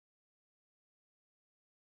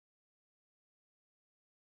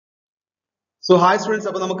So hi students,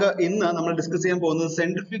 അപ്പോൾ നമുക്ക് ഇന്ന് നമ്മൾ ഡിസ്കസ് ചെയ്യാൻ പോകുന്നത്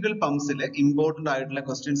സെൻട്രിഫ്യൂഗൽ പമ്പ്സിലെ ഇമ്പോർട്ടന്റ് ആയിട്ടുള്ള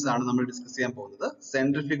ക്വസ്റ്റ്യൻസ് ആണ് നമ്മൾ ഡിസ്കസ് ചെയ്യാൻ പോകുന്നത്.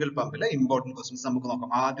 സെൻട്രിഫ്യൂഗൽ പമ്പിലെ ഇമ്പോർട്ടന്റ് ക്വസ്റ്റ്യൻസ് നമുക്ക് നോക്കാം.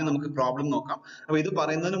 ആദ്യം നമുക്ക് പ്രോബ്ലം നോക്കാം. അപ്പോൾ ഇത്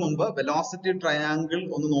പറയുന്നതിന് മുമ്പ് വെലോസിറ്റി ട്രയാങ്കിൾ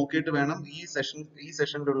ഒന്ന് നോക്കിയിട്ട് വേണം ഈ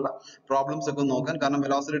സെഷനിലുള്ള പ്രോബ്ലംസ് ഒക്കെ നോക്കാൻ. കാരണം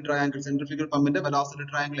velocity triangle, centrifugal പമ്പിന്റെ velocity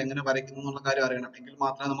triangle എങ്ങനെ വരയ്ക്കുന്നു എന്നുള്ള കാര്യം അറിയണം. എങ്കിൽ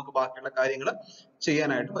മാത്രമേ നമുക്ക് ബാക്കിയുള്ള കാര്യങ്ങൾ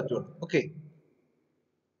ചെയ്യാനായിട്ട് പറ്റുള്ളൂ. Okay,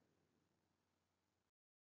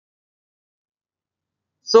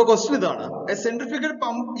 so question idana, a centrifugal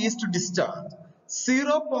pump is to discharge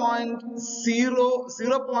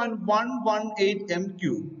 0.118 m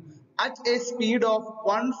cube at a speed of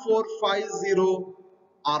 1450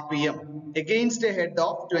 rpm against a head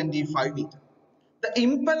of 25 meter. The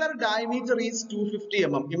impeller diameter is 250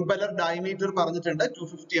 mm. Impeller diameter പറഞ്ഞിട്ടുണ്ട്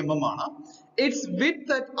 250 mm ആണ്. Its width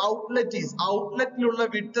at outlet is, outletലുള്ള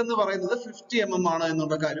width എന്ന് പറയുന്നത് 50 mm ആണ്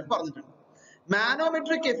എന്നുള്ള കാര്യം പറഞ്ഞിട്ടുണ്ട്.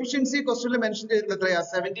 Manometric efficiency question mention ചെയ്തിട്ടുള്ള എത്രയാ?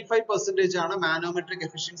 75% ആണ് manometric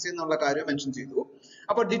efficiency എന്നുള്ള കാര്യം മെൻഷൻ ചെയ്തു.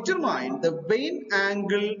 അപ്പോൾ determine the vane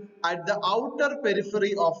angle at the outer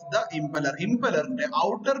periphery of the impeller. ഇംപെല്ലറിന്റെ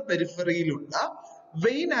outer peripheryയിലുള്ള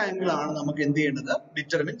vane angle ആണ് നമുക്ക് എന്ത് ചെയ്യേണ്ടത്?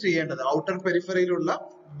 ഡിറ്റർമിൻ ചെയ്യേണ്ടത്. outer peripheryയിലുള്ള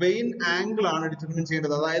vane angle ആണ് ഡിറ്റർമിൻ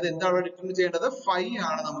ചെയ്യേണ്ടത്. അതായത് എന്താണ് ഡിറ്റർമിൻ ചെയ്യേണ്ടത്? phi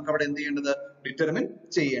ആണ് നമുക്ക് അവിടെ എന്ത് ചെയ്യേണ്ടത്? ഡിറ്റർമിൻ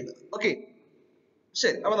ചെയ്യേണ്ടത്. ഓക്കെ,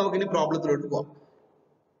 ശരി. അപ്പോൾ നമുക്ക് ഇനി പ്രോബ്ലത്തിലോട്ട് പോകാം.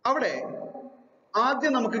 അവിടെ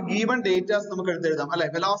ആദ്യം നമുക്ക് ഗീവൺ ഡേറ്റാസ് നമുക്ക് എഴുതാം അല്ലെ.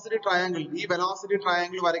 വെലോസിറ്റി ട്രയാങ്കിൾ, ഈ വെലോസിറ്റി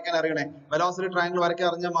ട്രയാങ്കിൾ വരയ്ക്കാൻ അറിയണേ. വെലോസിറ്റി ട്രയാങ്കിൾ വരയ്ക്കാൻ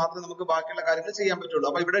അറിഞ്ഞാൽ മാത്രമേ നമുക്ക് ബാക്കിയുള്ള കാര്യങ്ങൾ ചെയ്യാൻ പറ്റുള്ളൂ.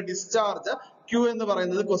 അപ്പൊ ഇവിടെ ഡിസ്ചാർജ് Q എന്ന്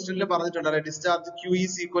പറയുന്നത് ക്വസ്റ്റ്യനിൽ പറഞ്ഞിട്ടുണ്ട് അല്ലെ. ഡിസ്ചാർജ് Q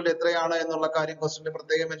ഈസ് ഈക്വൽ എത്രയാണ് എന്നുള്ള കാര്യം ക്വസ്റ്റ്യനിൽ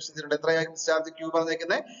പ്രത്യേകം മെൻഷൻ ചെയ്തിട്ടുണ്ട്. എത്രയാണ് ഡിസ്ചാർജ് Q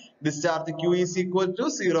പറഞ്ഞേക്കുന്നത്? Discharge Q is equal to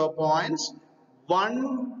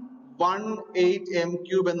 0.118 m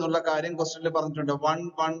cube എന്നുള്ള കാര്യം ക്വസ്റ്റ്യനിൽ പറഞ്ഞിട്ടുണ്ട്.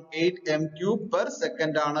 118 m cube per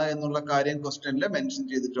second ആണ് എന്നുള്ള കാര്യം ക്വസ്റ്റ്യനിൽ മെൻഷൻ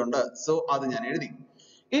ചെയ്തിട്ടുണ്ട്. സോ അത് ഞാൻ എഴുതി.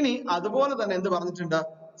 ഇനി അതുപോലെ തന്നെ എന്ത് പറഞ്ഞിട്ടുണ്ട്?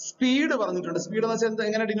 സ്പീഡ് പറഞ്ഞിട്ടുണ്ട്. സ്പീഡ് എന്ന് വെച്ചാൽ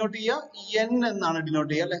എങ്ങനെ ഡിനോട്ട് ചെയ്യുക? n എന്നാണ്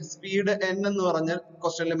ഡിനോട്ട് ചെയ്യുക അല്ലെ. സ്പീഡ് n എന്ന് പറഞ്ഞ്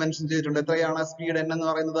ക്വസ്റ്റ്യനിൽ മെൻഷൻ ചെയ്തിട്ടുണ്ട്. എത്രയാണ് സ്പീഡ് n എന്ന്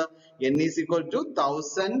പറയുന്നത്? n is equal to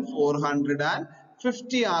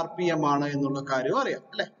 1450 rpm ആണ് എന്നുള്ള കാര്യം അറിയാം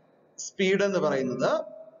അല്ലെ. സ്പീഡ് എന്ന് പറയുന്നത്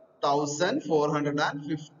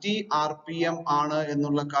 1450 rpm ആണ്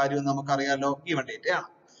എന്നുള്ള കാര്യം നമുക്കറിയാലോ. ഗിവൺ ഡേറ്റ ആണ്.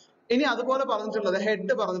 ഇനി അതുപോലെ പറഞ്ഞിട്ടുള്ളത്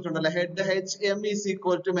ഹെഡ് പറഞ്ഞിട്ടുണ്ടല്ലോ. Head HM is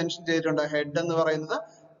equal to mention ചെയ്തിട്ടുണ്ട്. ഹെഡ് എന്ന് പറയുന്നത്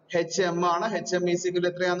HM ആണ്. HM is equal to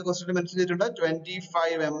എത്രയാണെന്ന് ക്വസ്റ്റ്യനിൽ മെൻഷൻ ചെയ്തിട്ടുണ്ട്?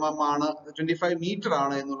 25 mm ആണ്, 25 മീറ്റർ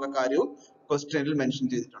ആണ് എന്നുള്ള കാര്യവും ക്വസ്റ്റ്യനിൽ മെൻഷൻ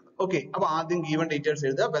ചെയ്തിട്ടുണ്ട്. ഓക്കെ, അപ്പൊ ആദ്യം ഗിവൺ ഡീറ്റെയിൽസ്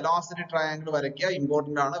എഴുതുക. വെലോസിറ്റി ട്രയാങ്കിൾ വരയ്ക്കുക.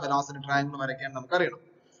 ഇമ്പോർട്ടന്റ് ആണ്. വെലോസിറ്റി ട്രയാങ്കിൾ വരയ്ക്കാൻ നമുക്കറിയണം.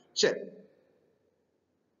 ശരി.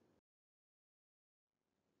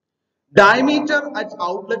 ഡയമീറ്റർ അറ്റ്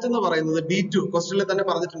ഔട്ട്ലെറ്റ് എന്ന് പറയുന്നത് D2 ക്വസ്റ്റ്യനിൽ തന്നെ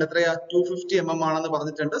പറഞ്ഞിട്ടുണ്ട്. എത്രയാ? 250 mm ആണെന്ന്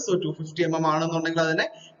പറഞ്ഞിട്ടുണ്ട്. സോ 250 mm ആണെന്നുണ്ടെങ്കിൽ അതിനെ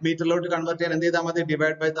മീറ്ററിലോട്ട് കൺവേർട്ട് ചെയ്യാൻ എന്ത് ചെയ്താൽ മതി?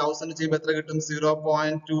 ഡിവൈഡ് ബൈ 1000 ചെയ്യുമ്പോൾ എത്ര കിട്ടും?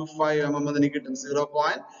 0.25 mm എന്ന് കിട്ടും.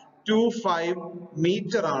 0.25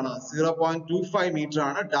 മീറ്റർ ആണ്. 0.25 മീറ്റർ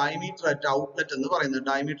ആണ് ഡയമീറ്റർ അറ്റ് ഔട്ട്ലെറ്റ് എന്ന് പറയുന്നത്.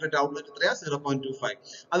 ഡയമീറ്റർ അറ്റ് ഔട്ട്ലെറ്റ് എത്രയാ? 0.25.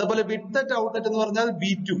 അതുപോലെ വിഡ്ത് അറ്റ് ഔട്ട്ലെറ്റ് എന്ന് പറഞ്ഞാൽ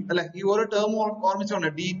B2 അല്ലെ. ഈ ഓരോ ടേം ഓർമ്മിച്ചോണ്ട്.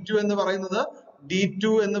 D2 എന്ന് പറയുന്നത്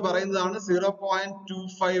ആണ്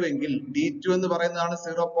 0.25 എങ്കിൽ, D2 എന്ന് പറയുന്നതാണ്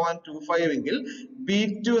 0.25 എങ്കിൽ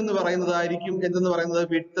B2 എന്ന് പറയുന്നതായിരിക്കും എന്തെന്ന് പറയുന്നത്?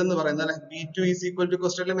 വിഡ്ത് എന്ന് പറയുന്നത് അല്ലെ. B2 is equal to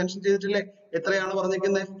ക്വസ്റ്റ്യനിൽ മെൻഷൻ ചെയ്തിട്ടില്ലേ? എത്രയാണ്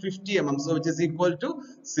പറഞ്ഞിരിക്കുന്നത്? 50 mm. So which is equal to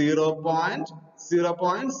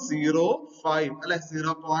 0.05 അല്ലെ.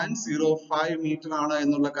 0.05 മീറ്റർ ആണ്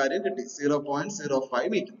എന്നുള്ള കാര്യം കിട്ടി. 0.05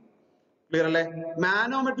 മീറ്റർ. ക്ലിയർ അല്ലേ?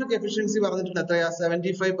 മാനോമെട്രിക് എഫിഷ്യൻസി പറഞ്ഞിട്ടുണ്ട്. എത്രയാ?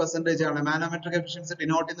 75% ആണ്. മാനോമെട്രിക് എഫിഷ്യൻസി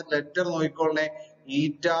ഡിനോട്ട് ചെയ്യുന്ന ലെറ്റർ നോക്കിക്കോളേ.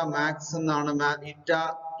 ഈറ്റ മാക്സ് എന്നാണ്. ഈറ്റ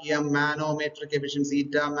മാനോമെട്രിക് എഫിഷ്യൻസി,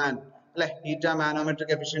 ഈറ്റ മാൻ അല്ലെ. ഈറ്റ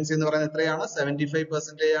മാനോമെട്രിക് എഫിഷ്യൻസി എന്ന് പറയുന്നത് എത്രയാണ്?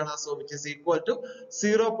 75% ആണ്. So which is equal to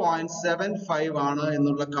 0.75 ആണ്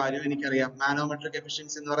എന്നുള്ള കാര്യം എനിക്കറിയാം. മാനോമെട്രിക്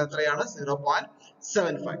എഫിഷ്യൻസി എന്ന് പറയുന്നത് എത്രയാണ്?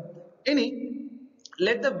 0.75. ഇനി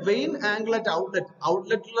let the vane angle at outlet,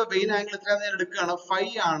 ഔട്ട്ലെറ്റിലുള്ള vane angle എത്രയാണെന്ന് ഞാൻ എടുക്കുകയാണ്. phi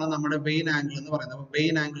ആണ് നമ്മുടെ vane angle എന്ന് പറയുന്നത്. അപ്പോൾ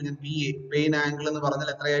vane angle ഞാൻ VA, vane angle എന്ന് പറഞ്ഞാൽ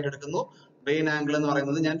എത്രയായിട്ട് എടുക്കുന്നു? vane angle എന്ന്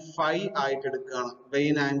പറയുന്നത് ഞാൻ phi ആയിട്ട് എടുക്കുകയാണ്.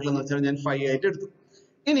 vane angle എന്ന് വെച്ചാൽ ഞാൻ phi ആയിട്ട് എടുത്തു.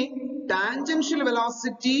 ഇനി tangential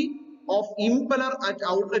velocity of impeller at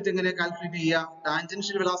outlet എങ്ങനെ കാൽക്കുലേറ്റ് ചെയ്യുക?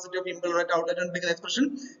 Tangential velocity of impeller at outlet ഉണ്ടെങ്കിൽ expression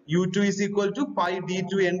U2 is equal to pi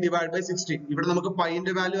D2n divided by 60. ഇവിടെ നമുക്ക് pi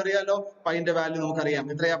ന്റെ വാല്യൂ അറിയാലോ. pi ന്റെ വാല്യൂ നമുക്കറിയാം.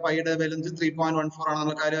 എത്രയാ pi യുടെ വാല്യൂ? 3.14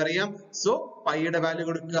 ആണെന്നുള്ള കാര്യം അറിയാം. സോ pi യുടെ വാല്യൂ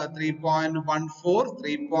കൊടുക്കുക.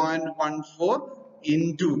 3.14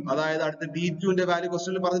 into, അതായത് അടുത്ത D2 ന്റെ വാല്യൂ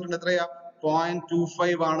ക്വസ്റ്റ്യനിൽ പറഞ്ഞിട്ടുണ്ട്. എത്രയാ?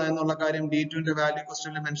 0.25 ആണ് എന്നുള്ള കാര്യം D2 ന്റെ വാല്യൂ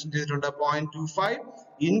ക്വസ്റ്റ്യനിൽ മെൻഷൻ ചെയ്തിട്ടുണ്ട്. 0.25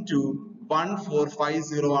 into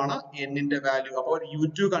 1450 ആണ് n ന്റെ വാല്യൂ. അപ്പോൾ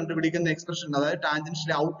U2 കണ്ടുപിടിക്കുന്ന എക്സ്പ്രഷൻ, അതായത്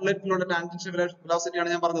ടാൻജൻഷ്യൽ ഔട്ട്ലെറ്റിലുള്ള ടാൻജൻഷ്യൽ വെലോസിറ്റി ആണ്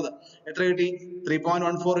ഞാൻ പറഞ്ഞത്. എത്ര കിട്ടി?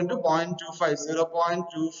 3.14 into 0.25,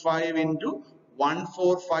 0.25 into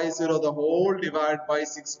 1450 the whole divided by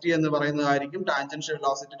 60 എന്ന് പറയുന്നതായിരിക്കും ടാൻജൻഷ്യൽ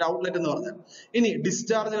വെലോസിറ്റിയുടെ ഔട്ട്ലെറ്റ് എന്ന് പറഞ്ഞാൽ. ഇനി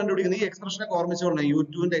ഡിസ്ചാർജ് കണ്ടുപിടിക്കുന്ന ഈ എക്സ്പ്രഷനെ ഓർമ്മിച്ചോളണം.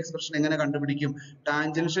 U2 ന്റെ എക്സ്പ്രഷൻ എങ്ങനെ കണ്ടുപിടിക്കും,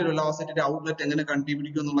 ടാൻജൻഷ്യൽ വെലോസിറ്റിയുടെ ഔട്ട്ലെറ്റ് എങ്ങനെ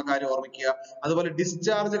കണ്ടുപിടിക്കും എന്നുള്ള കാര്യം ഓർമ്മിക്കുക. അതുപോലെ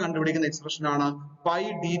ഡിസ്ചാർജ് കണ്ടുപിടിക്കുന്ന എക്സ്പ്രഷൻ ആണ് pi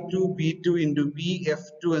d2 b2 into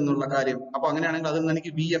vf2 എന്നുള്ള കാര്യം. അപ്പൊ അങ്ങനെയാണെങ്കിൽ അതിൽ നിന്ന്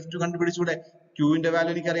എനിക്ക് vf2 കണ്ടുപിടിച്ചൂടെ? Q ന്റെ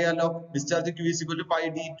value എനിക്കറിയാലോ. Discharge Q is equal to pi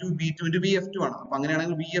d2 b2 into vf2 ആണ്. അപ്പൊ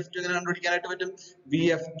അങ്ങനെയാണെങ്കിൽ vf2 എങ്ങനെ കണ്ടുപിടിക്കാനായിട്ട് പറ്റും?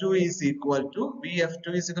 vf2 is equal to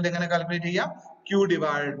എങ്ങനെ കാൽക്കുലേറ്റ് ചെയ്യാം? Q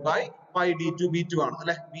divided by pi d2 b2 ആണ്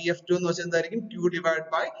അല്ലെ. vf2 എന്ന് വെച്ചാൽ എന്തായിരിക്കും? Q divided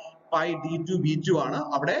by pi d2 b2 ആണ്.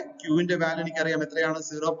 അവിടെ Q ന്റെ വാല്യൂ എനിക്കറിയാം എത്രയാണ്?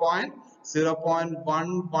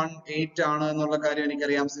 0.118 ആണ് എന്നുള്ള കാര്യം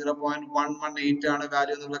എനിക്കറിയാം. 0.118 ആണ്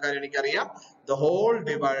വാല്യൂ എന്നുള്ള കാര്യം എനിക്കറിയാം. The whole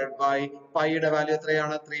divided by pi യുടെ വാല്യൂ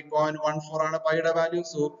എത്രയാണ്? 3.14 ആണ് pi യുടെ വാല്യൂ.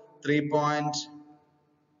 So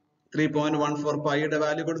 3.14 pi യുടെ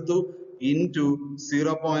വാല്യൂ കൊടുത്തു into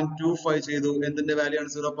 0.25 ചെയ്തു. എന്തിന്റെ വാല്യൂ ആണ്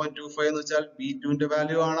 0.25 എന്ന് വെച്ചാൽ b2 ന്റെ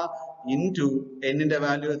വാല്യൂ ആണ് into n ന്റെ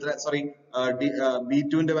വാല്യൂ എത്ര? സോറി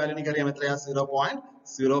b2 ന്റെ വാല്യൂ എനിക്കറിയാം എത്രയാ?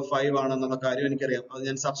 0.05 ആണെന്നുള്ള കാര്യം എനിക്കറിയാം. അത്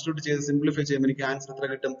ഞാൻ സബ്സ്റ്റിറ്റ്യൂട്ട് ചെയ്ത് സിംപ്ലിഫൈ ചെയ്യുമ്പോൾ എനിക്ക് ആൻസർ എത്ര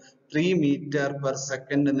കിട്ടും? 3 meter per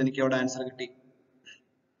second എന്ന് എനിക്ക് അവിടെ ആൻസർ കിട്ടി.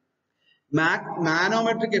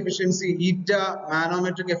 Manometric efficiency, eta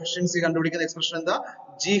manometric efficiency കണ്ടുപിടിക്കുന്ന എക്സ്പ്രഷൻ എന്താ?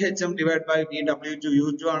 GHM divided by VW2.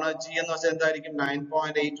 U2 ആണ്. G എന്ന് വെച്ചാൽ എന്തായിരിക്കും?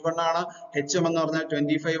 9.81 ആണ്. HM എന്ന് പറഞ്ഞാൽ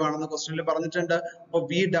 25 ആണെന്ന് ക്വസ്റ്റ്യനിൽ പറഞ്ഞിട്ടുണ്ട്. അപ്പൊ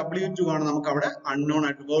VW2 ആണ് നമുക്ക് അവിടെ അൺനോൺ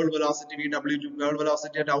ആയിട്ട്. World velocity VW2, world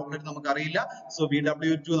velocity ആയിട്ട് ഔട്ട്ലെറ്റ് നമുക്ക് അറിയില്ല. സോ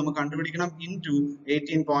VW2 നമുക്ക് കണ്ടുപിടിക്കണം into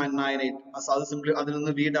 18.98. അത് സിംപ്ലി അതിൽ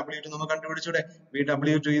നിന്ന് VW2 നമുക്ക് കണ്ടുപിടിച്ചൂടെ?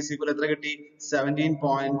 VW2 is equal എത്ര കിട്ടി?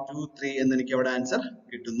 17.23 എന്ന് എനിക്ക് അവിടെ ആൻസർ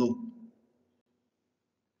കിട്ടുന്നു.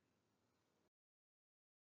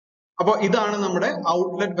 അപ്പോൾ ഇതാണ് നമ്മുടെ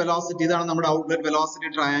ഔട്ട്ലെറ്റ് വെലോസിറ്റി. ഇതാണ് നമ്മുടെ ഔട്ട്ലെറ്റ് വെലോസിറ്റി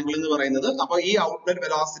ട്രയാങ്കിൾ എന്ന് പറയുന്നത്. അപ്പോൾ ഈ ഔട്ട്ലെറ്റ്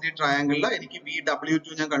വെലോസിറ്റി ട്രയാങ്കിളിൽ എനിക്ക് VW2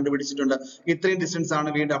 ഞാൻ കണ്ടുപിടിച്ചിട്ടുണ്ട്. ഇത്രയും ഡിസ്റ്റൻസ് ആണ്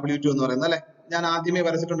VW2 എന്ന് പറയുന്നത് അല്ലെ. ഞാൻ ആദ്യമേ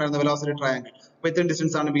വരച്ചിട്ടുണ്ടായിരുന്നു വെലോസിറ്റി ട്രയാങ്കിൾ. അപ്പൊ ഇത്രയും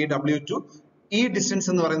ഡിസ്റ്റൻസ് ആണ് VW2. ഈ ഡിസ്റ്റൻസ്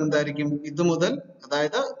എന്ന് പറയുന്നത് എന്തായിരിക്കും? ഇത് മുതൽ,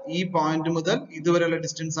 അതായത് ഈ പോയിന്റ് മുതൽ ഇതുവരെയുള്ള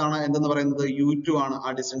ഡിസ്റ്റൻസ് ആണ് എന്തെന്ന് പറയുന്നത്? U2 ആണ് ആ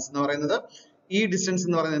ഡിസ്റ്റൻസ് എന്ന് പറയുന്നത്. ഈ ഡിസ്റ്റൻസ്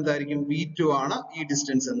എന്ന് പറയുന്നത് എന്തായിരിക്കും? V2 ആണ് ഈ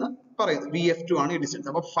ഡിസ്റ്റൻസ് എന്ന് പറയുന്നത്. VF2 ആണ് ഈ ഡിസ്റ്റൻസ്.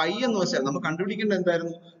 അപ്പൊ ഫൈ എന്ന് വെച്ചാൽ നമുക്ക് കണ്ടുപിടിക്കേണ്ടത്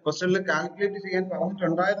എന്തായിരുന്നു? ക്വസ്റ്റനിൽ കാൽക്കുലേറ്റ് ചെയ്യാൻ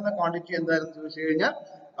പറഞ്ഞിട്ടുണ്ടായിരുന്ന ക്വാണ്ടിറ്റി എന്തായിരുന്നു ചോദിച്ചു കഴിഞ്ഞാൽ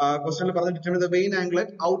ക്വസ്റ്റനിൽ പറഞ്ഞിട്ടുണ്ട് vein angle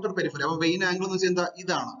at outer periphery. അപ്പൊ വെയിൻ ആംഗിൾ എന്ന് വെച്ചാൽ എന്താ?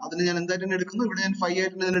 ഇതാണ്. അതിന് ഞാൻ എന്തായിട്ട് എടുക്കുന്നു? ഇവിടെ ഞാൻ ഫൈ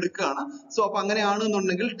ആയിട്ട് ഞാൻ എടുക്കുകയാണ്. സോ അപ്പൊ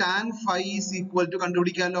അങ്ങനെയാണെന്നുണ്ടെങ്കിൽ tan phi is equal to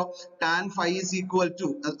കണ്ടുപിടിക്കാമല്ലോ. Tan phi is equal to,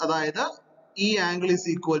 അതായത് ഈ angle is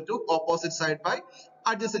equal to opposite side by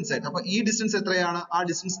adjacent side. അപ്പൊ ഈ ഡിസ്റ്റൻസ് എത്രയാണ്? ആ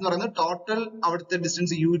ഡിസ്റ്റൻസ് എന്ന് പറയുന്നത് ടോട്ടൽ അവിടുത്തെ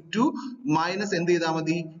ഡിസ്റ്റൻസ് U2 മൈനസ് എന്ത് ചെയ്താൽ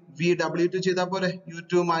മതി? VW2 ചെയ്താൽ പോലെ.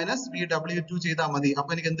 U2 മൈനസ് VW2 ചെയ്താൽ മതി. അപ്പൊ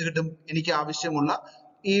എനിക്ക് എന്ത് കിട്ടും? എനിക്ക് ആവശ്യമുള്ള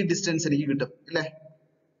ഈ ഡിസ്റ്റൻസ് എനിക്ക് കിട്ടും അല്ലെ.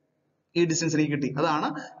 ഈ ഡിസ്റ്റൻസ് എനിക്ക് കിട്ടി. അതാണ്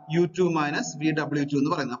U2 മൈനസ് VW2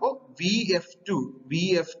 എന്ന് പറയുന്നത്. അപ്പൊ VF2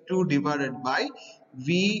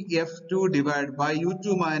 divided by U2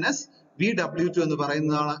 minus VW2 എന്ന്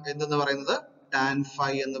പറയുന്നതാണ് എന്തെന്ന് പറയുന്നത്? tan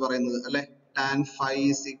phi എന്ന് പറയുന്നത് അല്ലെ. tan phi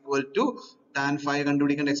is equal to, tan phi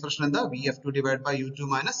കണ്ടുപിടിക്കേണ്ട expression എന്താ? VF2 divided by U2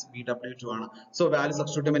 minus VW2 ആണ്. സോ വാല്യൂ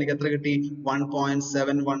സബ്സ്റ്റിറ്റ്യൂട്ട് ചെയ്യുമ്പോൾ എനിക്ക് എത്ര കിട്ടി?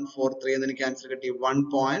 1.7143 എന്ന് എനിക്ക് ആൻസർ കിട്ടി.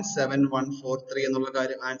 1.7143 എന്നുള്ള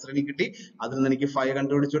കാര്യം ആൻസർ എനിക്ക് കിട്ടി. അതിൽ നിന്ന് എനിക്ക് phi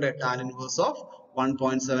കണ്ടുപിടിച്ചൂടെ? tan inverse of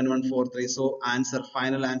 1.7143. So answer,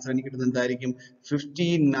 final answer എനിക്ക് കിട്ടുന്നത് എന്തായിരിക്കും?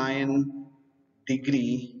 59 ഡിഗ്രി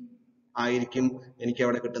ആയിരിക്കും എനിക്ക്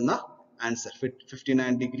അവിടെ കിട്ടുന്ന ആൻസർ.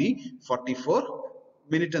 59 ഡിഗ്രി 44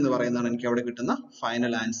 മിനിറ്റ് എന്ന് പറയുന്നതാണ് എനിക്ക് അവിടെ കിട്ടുന്ന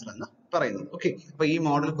ഫൈനൽ ആൻസർ എന്ന് പറയുന്നത്. ഓക്കെ, അപ്പൊ ഈ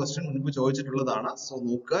മോഡൽ ക്വസ്റ്റ്യൻ മുൻപ് ചോദിച്ചിട്ടുള്ളതാണ്. സോ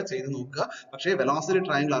നോക്കുക, ചെയ്ത് നോക്കുക. പക്ഷേ വെലോസിറ്റി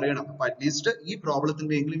ട്രയാങ്കിൾ അറിയണം. അപ്പൊ അറ്റ്ലീസ്റ്റ് ഈ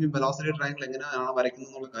പ്രോബ്ലത്തിന്റെ എങ്കിലും ഈ വെലോസിറ്റി ട്രയാങ്കിൾ എങ്ങനെയാണ് വരയ്ക്കുന്നത്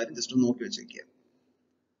എന്നുള്ള കാര്യം ജസ്റ്റ് ഒന്ന് നോക്കി വെച്ചേക്കുക.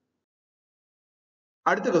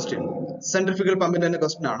 അടുത്ത ക്വസ്റ്റ്യൻ സെൻട്രിഫ്യൂഗൽ പമ്പിന്റെ തന്നെ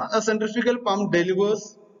ക്വസ്റ്റ്യൻ ആണ്. Centrifugal pump delivers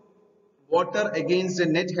water against A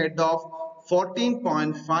net head of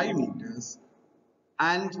 14.5 meters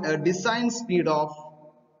and a design speed of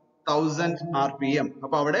 1000 RPM.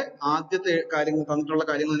 അപ്പൊ അവിടെ ആദ്യത്തെ കാര്യങ്ങൾ തന്നിട്ടുള്ള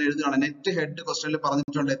കാര്യങ്ങൾ തന്നെ എഴുതുകയാണ്. നെറ്റ് ഹെഡ് ക്വസ്റ്റനിൽ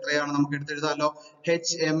പറഞ്ഞിട്ടുണ്ട്. എത്രയാണ് നമുക്ക് എടുത്തെഴുതാലോ?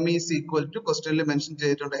 HM is equal to, ക്വസ്റ്റനിൽ mention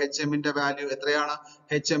ചെയ്തിട്ടുണ്ട് HM ന്റെ വാല്യൂ എത്രയാണ്?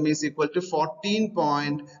 HM is equal to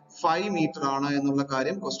 14.5 meter ആണ് എന്നുള്ള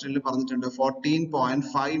കാര്യം ക്വസ്റ്റനിൽ പറഞ്ഞിട്ടുണ്ട്.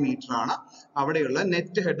 14.5 meter ആണ് അവിടെയുള്ള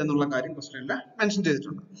നെറ്റ് ഹെഡ് എന്നുള്ള കാര്യം ക്വസ്റ്റനിൽ മെൻഷൻ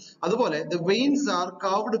ചെയ്തിട്ടുണ്ട്. അതുപോലെ the veins are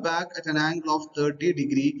curved back at an angle of 30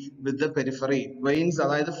 degree with the periphery. veins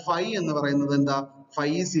അതായത് phi എന്ന് പറയുന്നത് എന്താ? phi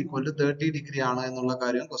is equal to 30 degree ആണ് എന്നുള്ള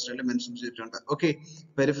കാര്യം ക്വസ്റ്റനിൽ മെൻഷൻ ചെയ്തിട്ടുണ്ട്. ഓക്കെ,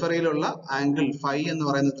 പെരിഫറിയിലുള്ള ആംഗിൾ phi എന്ന്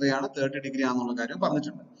പറയുന്നത് എത്രയാണ്? 30 degree ആണെന്നുള്ള കാര്യം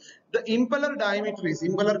പറഞ്ഞിട്ടുണ്ട്. The impeller diameter is,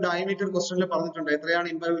 impeller diameter ക്വസ്റ്റനിൽ പറഞ്ഞിട്ടുണ്ട്. എത്രയാണ്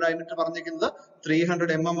impeller diameter പറഞ്ഞിരിക്കുന്നത്?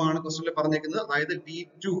 300 mm ആണ് ക്വസ്റ്റനിൽ പറഞ്ഞിരിക്കുന്നത്. അതായത്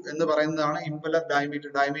D2 എന്ന് പറയുന്നതാണ് impeller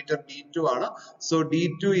diameter. diameter D2 ആണ്. So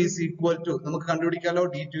D2 is equal to, നമുക്ക് കണ്ടുപിടിക്കാലോ.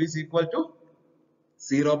 D2 is equal to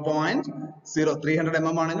 0.0 300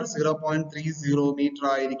 mm ആണെങ്കിൽ 0.30 മീറ്റർ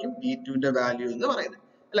ആയിരിക്കും B2 ന്റെ വാല്യൂ എന്ന് പറയുന്നത്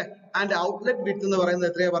അല്ലെ. ആൻഡ് ഔട്ട്ലെറ്റ് വിഡ്ത്ത് എന്ന് പറയുന്നത്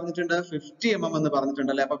എത്രയാ പറഞ്ഞിട്ടുണ്ട് 50 mm എന്ന്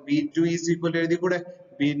പറഞ്ഞിട്ടുണ്ട് അല്ലെ. അപ്പൊ B2 ഈസ് ഈക്വൽ ടു എഴുതി കൂടെ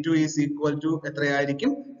B2 ഈസ് ഈക്വൽ ടു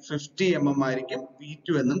എത്രയായിരിക്കും 50 mm ആയിരിക്കും B2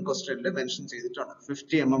 എന്നും ക്വസ്റ്റ്യനിൽ മെൻഷൻ ചെയ്തിട്ടുണ്ട്.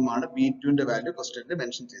 50 mm ആണ് B2 ന്റെ വാല്യൂ ക്വസ്റ്റ്യനിൽ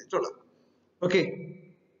മെൻഷൻ ചെയ്തിട്ടുള്ളത്. ഓക്കെ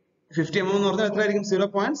 50 mm എന്ന് പറഞ്ഞാൽ എത്രയായിരിക്കും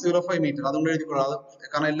 0.05 മീറ്റർ. അതുകൊണ്ട് എഴുതിക്കോളാം അത്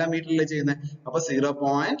കാരണം എല്ലാ മീറ്ററിലേ ചെയ്യുന്നത്. അപ്പൊ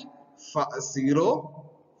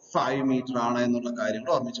 0.05 മീറ്റർ ആണ് എന്നുള്ള കാര്യങ്ങൾ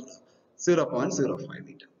ഓർമ്മിച്ചോളൂ. 0.05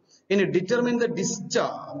 മീറ്റർ. ഇനി determine the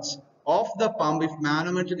discharge of the pump if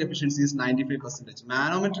manometric efficiency is 95%.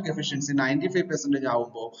 Manometric efficiency 95%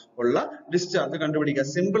 ആവുമ്പോൾ ഉള്ള ഡിസ്ചാർജ് കണ്ടുപിടിക്കുക.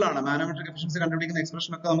 സിമ്പിൾ ആണ്. മാനോമെട്രിക് എഫിഷ്യൻസി കണ്ടുപിടിക്കുന്ന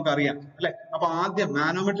എക്സ്പ്രഷൻ ഒക്കെ നമുക്ക് അറിയാം അല്ലെ. അപ്പൊ ആദ്യം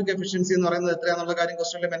മാനോമെട്രിക് എഫിഷ്യൻസി എന്ന് പറയുന്നത് എത്രയാണെന്നുള്ള കാര്യം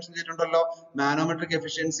ക്വസ്റ്റ്യനിൽ മെൻഷൻ ചെയ്തിട്ടുണ്ടല്ലോ. മാനോമെട്രിക്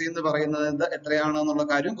എഫിഷ്യൻസി എന്ന് പറയുന്നത് എത്രയാണെന്നുള്ള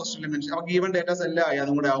കാര്യം ക്വസ്റ്റ്യനിൽ മെൻഷൻ. അപ്പൊ ഗീവൺ ഡേറ്റാസ് എല്ലാം ആയി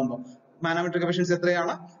അതും കൂടെ ആവുമ്പോൾ മാനോമെട്രിക് എഫിഷ്യൻസി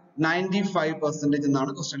എത്രയാണ് 95%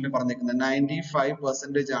 എന്നാണ് ക്വസ്റ്റ്യനിൽ പറഞ്ഞിരിക്കുന്നത്.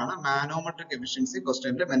 95% ആണ് മാനോമെട്രിക് എഫിഷ്യൻസി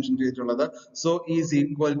ക്വസ്റ്റ്യനിൽ മെൻഷൻ ചെയ്തിട്ടുള്ളത്. സോ ഈസ്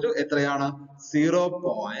ഈക്വൽ ടു എത്രയാണ്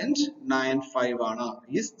 0.95 ആണ്.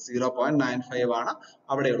 ഈസ് 0.95 ആണ്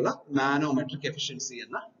അവിടെയുള്ള മാനോമെട്രിക് എഫിഷ്യൻസി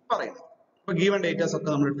എന്ന് പറയുന്നത്. അപ്പൊ ഗീവൺ ഡേറ്റാസ് ഒക്കെ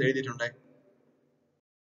നമ്മൾ എഴുതിയിട്ടുണ്ട്.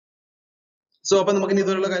 സോ അപ്പൊ നമുക്ക് ഇനി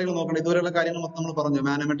ഇതുവരെയുള്ള കാര്യങ്ങൾ നോക്കണം. ഇതുവരെയുള്ള കാര്യങ്ങൾ മൊത്തം നമ്മൾ പറഞ്ഞു.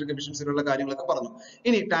 മാനോമെട്രിക് എഫിഷ്യൻസിയിലുള്ള കാര്യങ്ങളൊക്കെ പറഞ്ഞു.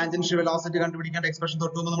 ഇനി ടാൻജൻഷ്യൽ വെലോസിറ്റി കണ്ടുപിടിക്കേണ്ട എക്സ്പ്രഷൻ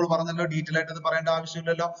തൊട്ട് നമ്മൾ പറഞ്ഞല്ലോ. ഡീറ്റെയിൽ ആയിട്ട് അത് പറയേണ്ട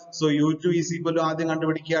ആവശ്യമില്ലല്ലോ. So U2 is equal to ആദ്യം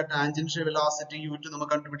കണ്ടുപിടിക്കുക ടാൻജൻഷ്യൽ വെലോസിറ്റി U2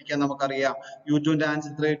 നമുക്ക് കണ്ടുപിടിക്കാൻ നമുക്കറിയാം. U2 ന്റെ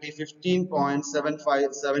ആൻസർ എത്ര കിട്ടി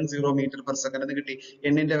 15.7570 മീറ്റർ പെർ സെക്കൻഡ് എന്ന് കിട്ടി.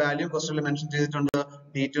 എന്നിന്റെ വാല്യൂ ക്വസ്റ്റ്യനിൽ മെൻഷൻ ചെയ്തിട്ടുണ്ട്.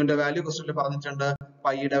 D2 ന്റെ വാല്യൂ ക്വസ്റ്റ്യനിൽ പറഞ്ഞിട്ടുണ്ട്.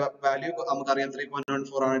 പൈയുടെ വാല്യൂ നമുക്കറിയാം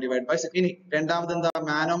 3.14 ആണ് ഡിവൈഡ് ബൈ 6. ഇനി രണ്ടാമത് എന്താ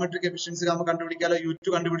മാനോമെട്രിക് എഫിഷ്യൻസി നമുക്ക് കണ്ടുപിടിക്കാലോ. U2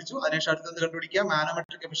 കണ്ടുപിടിച്ചു. അതിനുശേഷം അടുത്തത് കണ്ടുപിടിക്കുക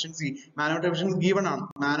manometric efficiency. Manometric efficiency given ആണ്.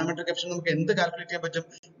 മാനോമെട്രിക് എഫിഷ്യൻസി നമുക്ക് എന്ത് കാൽക്കുലേറ്റ് ചെയ്യാൻ പറ്റും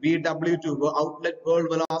VW2 ഔട്ട്ലെറ്റ് വേൾഡ്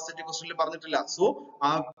വെലോസിറ്റി ക്വസ്റ്റ്യനിൽ പറഞ്ഞിട്ടില്ല. സോ ആ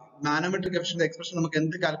മാനോമെട്രിക് എഫിഷ്യൻസി എക്സ്പ്രഷൻ നമുക്ക്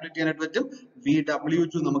എന്ത് കാൽക്കുലേറ്റ് ചെയ്യാനായിട്ട് പറ്റും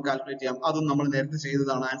VW2 നമുക്ക് കാൽക്കുലേറ്റ് ചെയ്യാം. അതും നമ്മൾ നേരത്തെ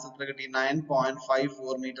ചെയ്തതാണ്. ആൻസർ എത്ര കിട്ടി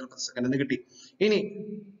 9.54 മീറ്റർ പെർ സെക്കൻഡ് എന്ന് കിട്ടി. ഇനി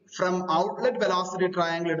ഫ്രം ഔട്ട്ലെറ്റ് വെലോസിറ്റി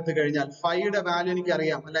ട്രയാങ്കിൾ എടുത്തു കഴിഞ്ഞാൽ ഫൈയുടെ വാല്യൂ എനിക്ക്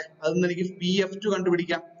അറിയാം അല്ലെ. അതിൽ എനിക്ക് PF2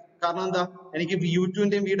 കണ്ടുപിടിക്കാം. കാരണം എന്താ എനിക്ക് U2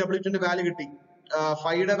 ന്റെയും VW2 ന്റെ വാല്യൂ കിട്ടി.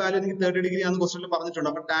 ഫൈയുടെ വാല്യൂ എനിക്ക് 30 ഡിഗ്രി ആണെന്ന് ക്വസ്റ്റ്യനിൽ പറഞ്ഞിട്ടുണ്ട്.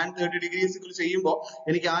 അപ്പൊ tan 30 ഡിഗ്രീസ് ചെയ്യുമ്പോൾ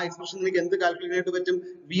എനിക്ക് ആ എക്സ്പ്രഷൻ എനിക്ക് എന്ത് കാൽക്കുലേറ്റ് ചെയ്യാനായിട്ട് പറ്റും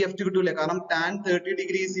VF2 കിട്ടൂലേ. കാരണം tan 30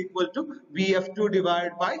 degree is equal to VF2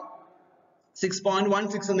 divide by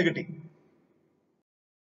 6.16 എന്ന് കിട്ടി.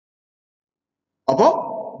 അപ്പോ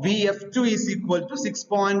VF2 is equal to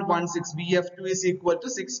 6.16. VF2 is equal to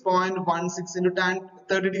 6.16 into tan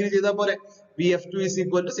 30 degree ചെയ്താൽ പോലെ VF2 is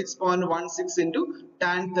equal to 6.16 into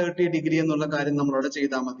tan 30 degree എന്നുള്ള കാര്യം നമ്മളവിടെ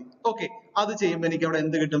ചെയ്താൽ മതി. ഓക്കെ അത് ചെയ്യുമ്പോൾ എനിക്ക് അവിടെ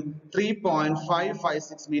എന്ത് കിട്ടും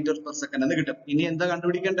 3.556 മീറ്റർ പെർ സെക്കൻഡ് എന്ന് കിട്ടും. ഇനി എന്താ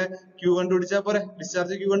കണ്ടുപിടിക്കേണ്ടത് Q കണ്ടുപിടിച്ചാൽ പോരെ.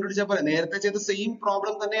 ഡിസ്ചാർജ് Q കണ്ടുപിടിച്ചാൽ പോരെ. നേരത്തെ ചെയ്ത സെയിം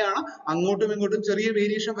പ്രോബ്ലം തന്നെയാണ്. അങ്ങോട്ടും ഇങ്ങോട്ടും ചെറിയ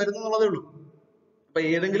വേരിയേഷൻ വരുന്നുള്ളതേ ഉള്ളൂ. അപ്പൊ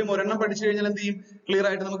ഏതെങ്കിലും ഒരെണ്ണം പഠിച്ചു കഴിഞ്ഞാൽ എന്ത് ചെയ്യും ക്ലിയർ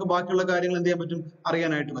ആയിട്ട് നമുക്ക് ബാക്കിയുള്ള കാര്യങ്ങൾ എന്ത് ചെയ്യാൻ പറ്റും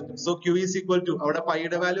അറിയാനായിട്ട് പറ്റും. So Q is equal to അവിടെ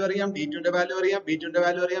പൈയുടെ വാല്യൂ അറിയാം, D2 ന്റെ വാല്യൂ അറിയാം, B2 ന്റെ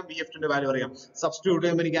വാല്യൂ അറിയാം, VF2 ന്റെ വാല്യൂ അറിയാം. സബ്സ്റ്റിറ്റ്യൂട്ട്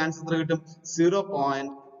ചെയ്യുമ്പോൾ എനിക്ക് ആൻസർ എത്ര കിട്ടും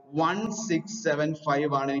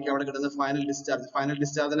 0.1675 ആണ് എനിക്ക് അവിടെ കിട്ടുന്ന ഫൈനൽ ഡിസ്ചാർജ്. ഫൈനൽ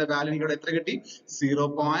ഡിസ്ചാർജിന്റെ വാല്യൂ എനിക്ക് അവിടെ എത്ര കിട്ടി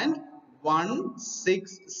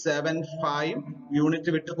 0.1675. യൂണിറ്റ്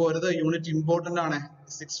വിട്ടു പോരുത്, യൂണിറ്റ് ഇമ്പോർട്ടന്റ് ആണ്.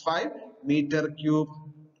 65 മീറ്റർ ക്യൂബ്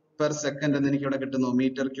പെർ സെക്കൻഡ് എന്ന് എനിക്ക് ഇവിടെ കിട്ടുന്നു.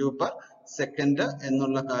 മീറ്റർ ക്യൂബ് പെർ സെക്കൻഡ്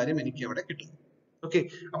എന്നുള്ള കാര്യം എനിക്ക് അവിടെ കിട്ടുന്നു. ഓക്കെ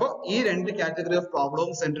അപ്പൊ ഈ രണ്ട് കാറ്റഗറി ഓഫ്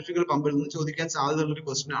പ്രോബ്ലവും സെൻട്രിഫ്യൂഗൽ പമ്പിൽ നിന്ന് ചോദിക്കാൻ സാധ്യതയുള്ള ഒരു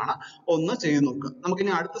ക്വസ്റ്റ്യൻ ആണ്. ഒന്ന് ചെയ്ത് നോക്കുക. നമുക്ക്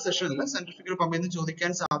ഇനി അടുത്ത സെഷനിൽ സെൻട്രിഫ്യൂഗൽ പമ്പിൽ നിന്ന്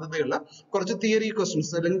ചോദിക്കാൻ സാധ്യതയുള്ള കുറച്ച് തിയറി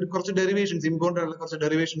ക്വസ്റ്റ്യൻസ് അല്ലെങ്കിൽ കുറച്ച് ഡെറിവേഷൻസ് ഇമ്പോർട്ടന്റ് ആയിട്ടുള്ള കുറച്ച്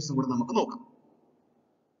ഡെറിവേഷൻസും കൂടെ നമുക്ക് നോക്കാം.